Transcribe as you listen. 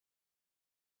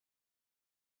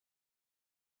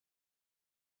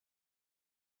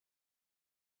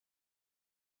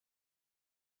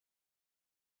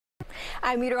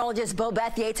I'm meteorologist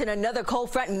Bobeth and another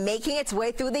cold front making its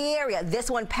way through the area. This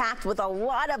one packed with a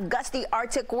lot of gusty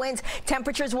Arctic winds.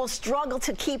 Temperatures will struggle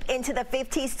to keep into the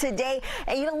 50s today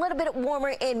and even a little bit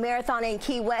warmer in Marathon and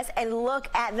Key West. And look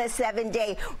at the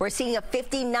 7-day. We're seeing a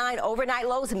 59 overnight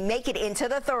lows make it into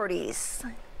the 30s.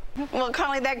 Well,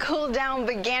 Carly, that cool down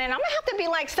began, and I'm gonna have to be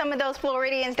like some of those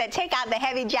Floridians that take out the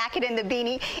heavy jacket and the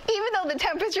beanie, even though the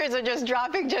temperatures are just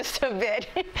dropping just a bit.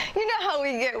 You know how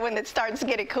we get when it starts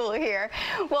getting cool here.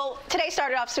 Well, today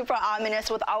started off super ominous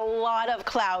with a lot of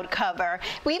cloud cover.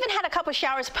 We even had a couple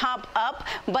showers pop up,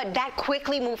 but that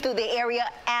quickly moved through the area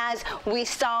as we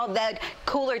saw that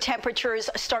cooler temperatures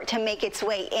start to make its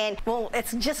way in. Well,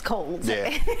 it's just cold.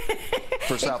 Yeah.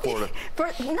 For South Florida.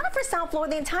 Not for South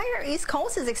Florida. The entire East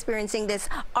Coast is experiencing this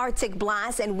Arctic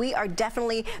blast, and we are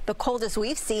definitely the coldest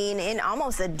we've seen in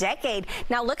almost a decade.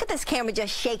 Now look at this camera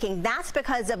just shaking. That's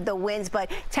because of the winds,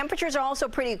 but temperatures are also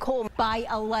pretty cool. By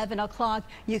 11 o'clock,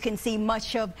 you can see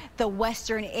much of the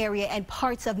western area and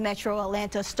parts of metro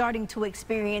Atlanta starting to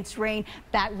experience rain.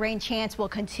 That rain chance will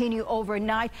continue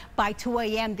overnight. By 2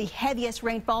 a.m., the heaviest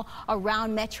rainfall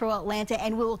around metro Atlanta,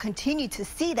 and we will continue to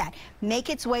see that make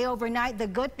its way overnight. The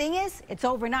good thing is it's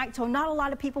overnight, so not a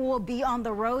lot of people will be on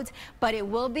the roads, but it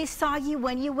will be soggy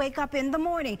when you wake up in the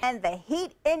morning. And the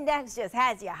heat index just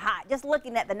has you hot. Just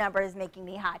looking at the number is making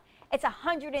me hot. It's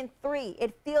 103.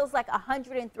 It feels like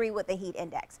 103 with the heat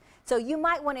index. So you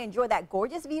might want to enjoy that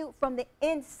gorgeous view from the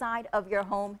inside of your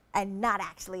home and not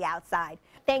actually outside.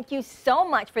 Thank you so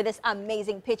much for this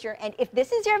amazing picture. And if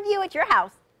this is your view at your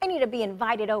house, I need to be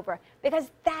invited over because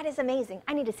that is amazing.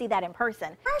 I need to see that in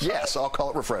person. Yes, I'll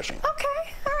call it refreshing.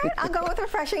 Okay, all right. I'll go with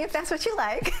refreshing if that's what you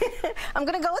like. I'm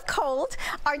going to go with cold.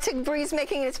 Arctic breeze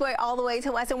making its way all the way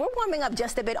to west, and we're warming up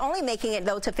just a bit, only making it,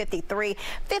 though, to 53.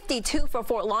 52 for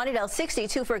Fort Lauderdale,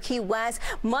 62 for Key West.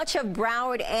 Much of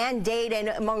Broward and Dade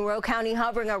and Monroe County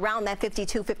hovering around that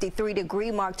 52, 53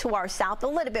 degree mark to our south. A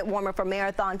little bit warmer for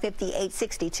Marathon, 58,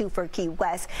 62 for Key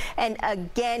West. And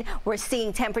again, we're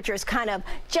seeing temperatures kind of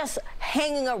just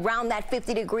hanging around that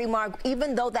 50 degree mark.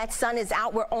 Even though that sun is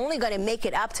out, we're only going to make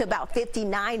it up to about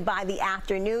 59 by the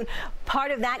afternoon.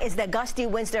 Part of that is the gusty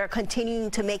winds that are continuing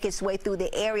to make its way through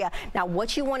the area. Now,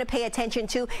 what you want to pay attention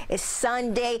to is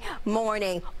Sunday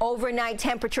morning. Overnight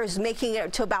temperatures making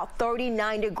it to about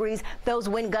 39 degrees. Those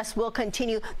wind gusts will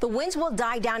continue. The winds will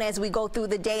die down as we go through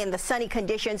the day, and the sunny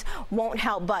conditions won't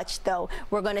help much, though.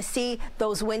 We're going to see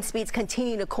those wind speeds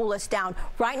continue to cool us down.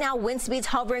 Right now, wind speeds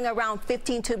hovering around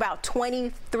 15 to about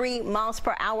 23 miles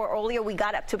per hour. Earlier, we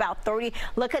got up to about 30.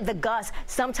 Look at the gusts,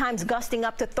 sometimes gusting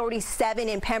up to 37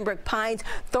 in Pembroke Pines,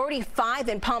 35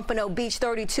 in Pompano Beach,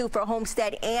 32 for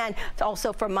Homestead, and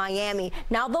also for Miami.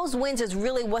 Now, those winds is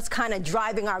really what's kind of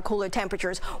driving our cooler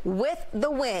temperatures. With the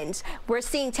winds, we're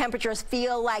seeing temperatures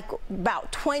feel like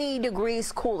about 20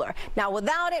 degrees cooler. Now,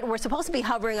 without it, we're supposed to be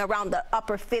hovering around the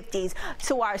upper 50s,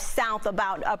 to our south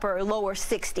about lower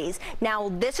 60s. Now,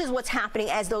 this is what's happening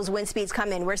as those wind speeds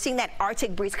come in. We're seeing that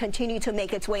Arctic breeze continue to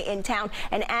make its way in town,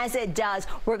 and as it does,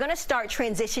 we're going to start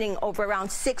transitioning over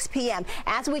around 6 p.m.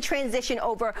 As we transition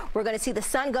over, we're going to see the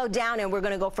sun go down, and we're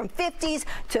going to go from 50s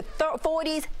to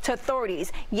 40s to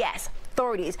 30s. Yes,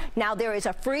 30s. Now, there is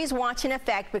a freeze watch in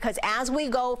effect because as we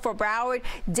go for Broward,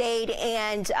 Dade,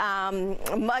 and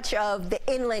much of the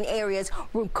inland areas,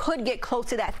 we could get close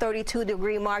to that 32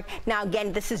 degree mark. Now,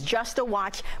 again, this is just a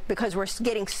watch because we're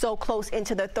getting so close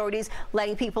into the 30s,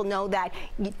 letting people know that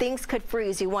things could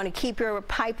freeze. You want to keep your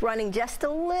pipe running just a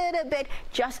little bit,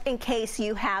 just in case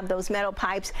you have those metal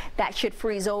pipes that should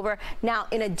freeze over. Now,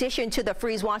 in addition to the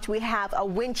freeze watch, we have a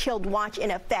wind chilled watch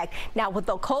in effect. Now, with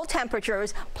the cold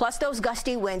temperatures plus those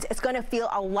gusty winds, it's going to feel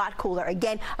a lot cooler.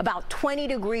 Again, about 20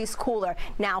 degrees cooler.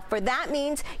 Now, for that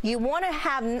means you want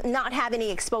to not have any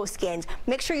exposed skins.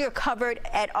 Make sure you're covered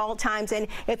at all times, and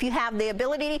if you have the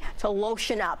ability to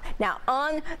lotion up. Now,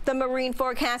 on the marine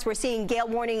forecast, we're seeing gale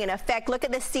warning in effect. Look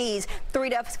at the seas, 3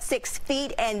 to 6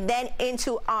 feet, and then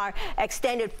into our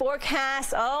extended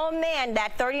forecast. Oh man,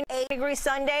 that 38 degree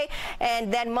Sunday,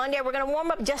 and then Monday we're going to warm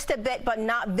up just a bit, but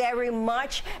not very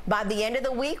much. By the end of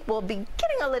the week, we'll be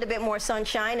getting a little bit more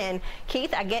sunshine, and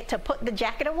Keith, I get to put the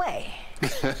jacket away.